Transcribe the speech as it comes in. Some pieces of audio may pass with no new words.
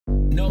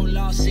No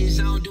losses,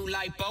 I don't do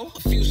lipo. A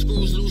few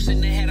screws loose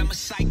in the head, I'm a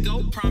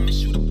psycho.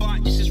 Promise you the bar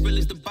just as real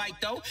as the bite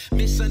though.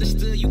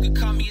 Misunderstood, you could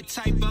call me a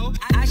typo.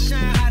 I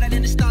shine hotter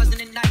than the stars in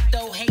the night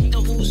though. Hate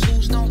the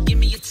who's, don't give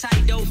me a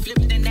title.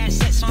 Flipped in that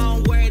set, so I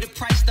don't worry the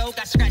price though.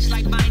 Got scratched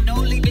like Mino,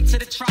 leave it to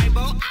the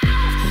tribal.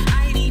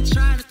 I ain't even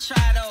trying to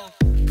try though.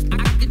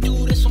 I could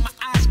do this with my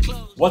eyes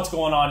closed. What's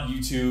going on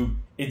YouTube?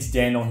 It's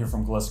Daniel here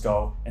from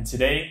Glisco, and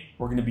today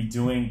we're going to be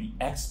doing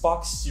the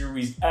Xbox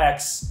Series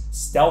X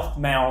stealth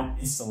mount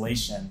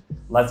installation.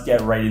 Let's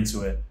get right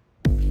into it.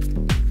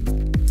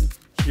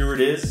 Here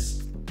it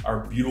is,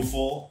 our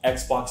beautiful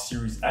Xbox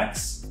Series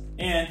X,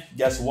 and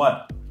guess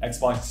what?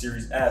 Xbox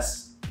Series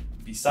S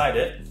beside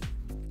it.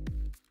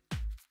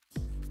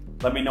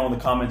 Let me know in the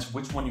comments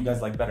which one you guys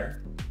like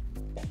better.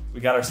 We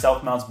got our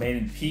stealth mounts made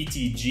in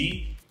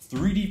PTG,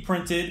 3D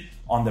printed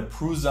on the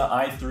Prusa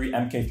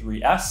i3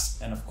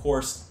 MK3S, and of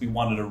course, we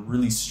wanted a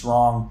really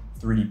strong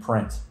 3D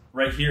print.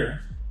 Right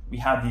here, we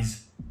have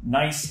these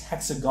nice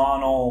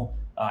hexagonal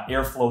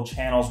airflow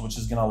channels, which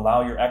is gonna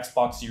allow your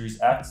Xbox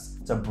Series X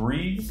to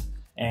breathe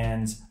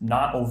and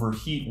not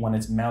overheat when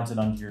it's mounted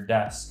onto your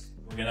desk.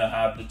 We're gonna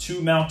have the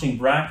two mounting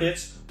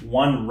brackets,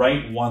 one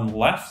right, one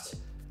left.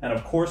 And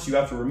of course, you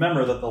have to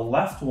remember that the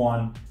left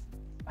one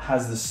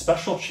has this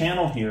special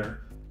channel here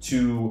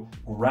to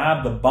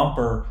grab the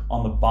bumper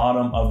on the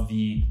bottom of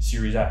the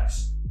Series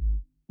X.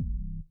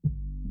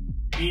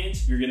 And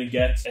you're gonna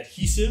get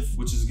adhesive,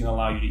 which is gonna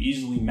allow you to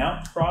easily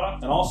mount the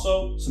product, and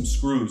also some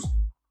screws.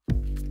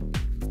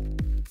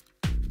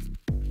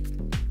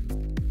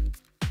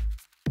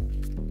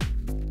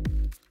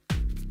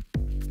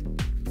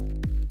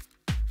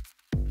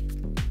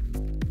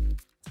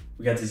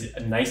 We got these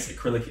nice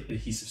acrylic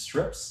adhesive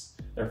strips.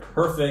 They're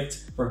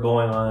perfect for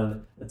going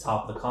on the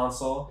top of the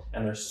console,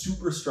 and they're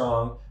super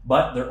strong,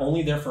 but they're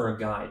only there for a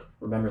guide.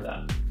 Remember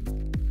that.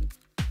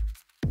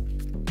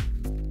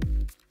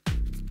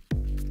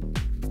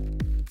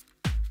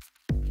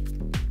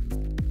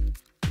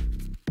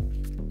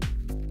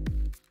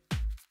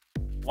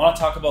 I want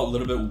to talk about a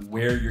little bit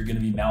where you're going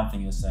to be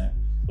mounting this thing.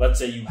 Let's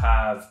say you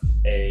have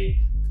a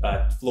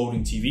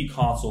floating TV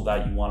console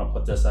that you want to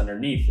put this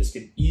underneath. This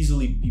could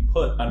easily be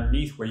put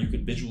underneath where you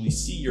could visually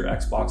see your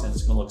Xbox and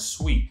it's going to look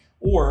sweet.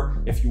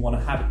 Or if you want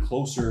to have it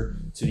closer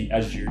to the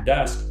edge of your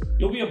desk,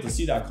 you'll be able to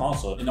see that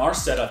console. In our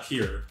setup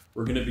here,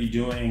 we're going to be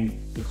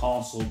doing the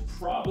console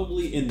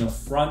probably in the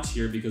front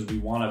here because we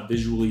want to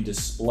visually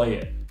display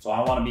it. So I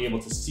want to be able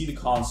to see the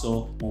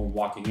console when we're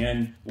walking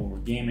in, when we're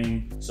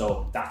gaming.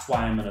 So that's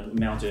why I'm going to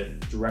mount it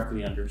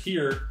directly under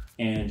here.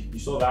 And you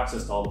still have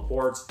access to all the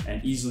ports,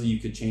 and easily you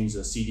could change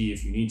the CD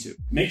if you need to.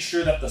 Make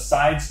sure that the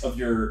sides of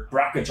your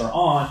brackets are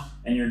on,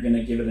 and you're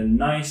gonna give it a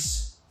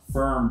nice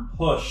firm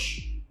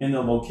push in the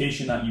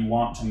location that you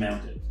want to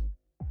mount it.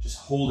 Just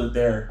hold it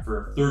there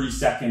for 30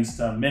 seconds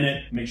to a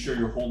minute. Make sure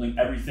you're holding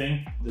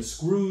everything. The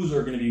screws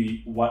are gonna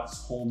be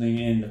what's holding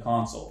in the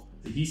console.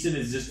 The adhesive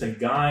is just to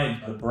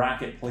guide the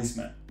bracket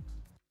placement.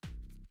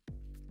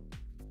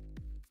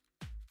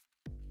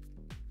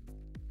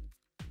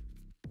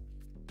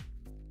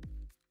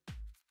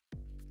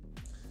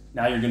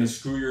 Now you're gonna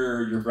screw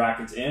your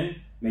brackets in.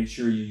 Make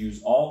sure you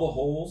use all the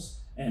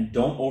holes and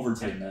don't over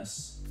tighten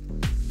this.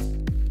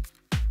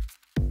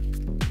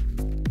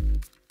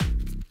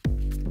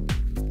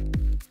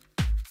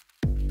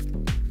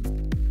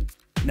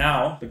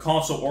 Now the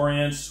console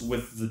orients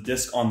with the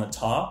disc on the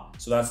top,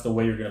 so that's the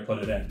way you're gonna put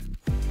it in.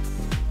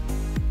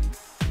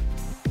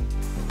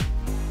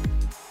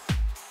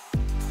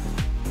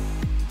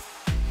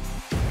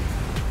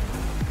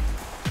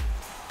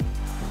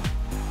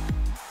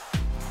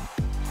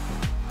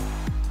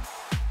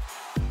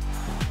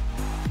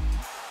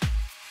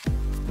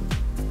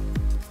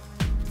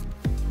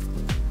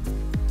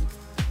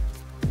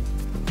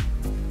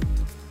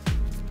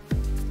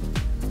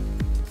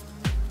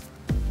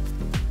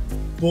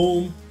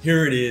 Boom,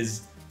 here it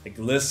is, the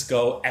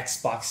Glisco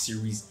Xbox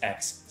Series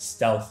X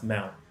stealth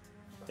mount.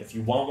 If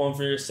you want one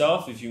for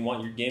yourself, if you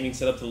want your gaming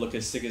setup to look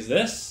as sick as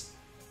this,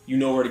 you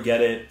know where to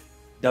get it,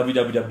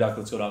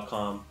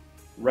 www.glisco.com,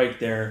 right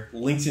there,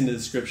 links in the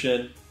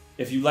description.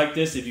 If you like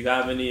this, if you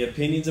have any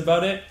opinions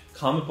about it,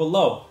 comment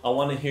below. I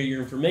want to hear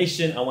your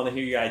information, I want to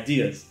hear your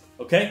ideas,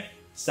 okay?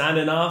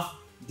 Signing off,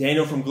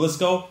 Daniel from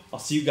Glisco. I'll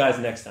see you guys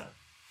next time.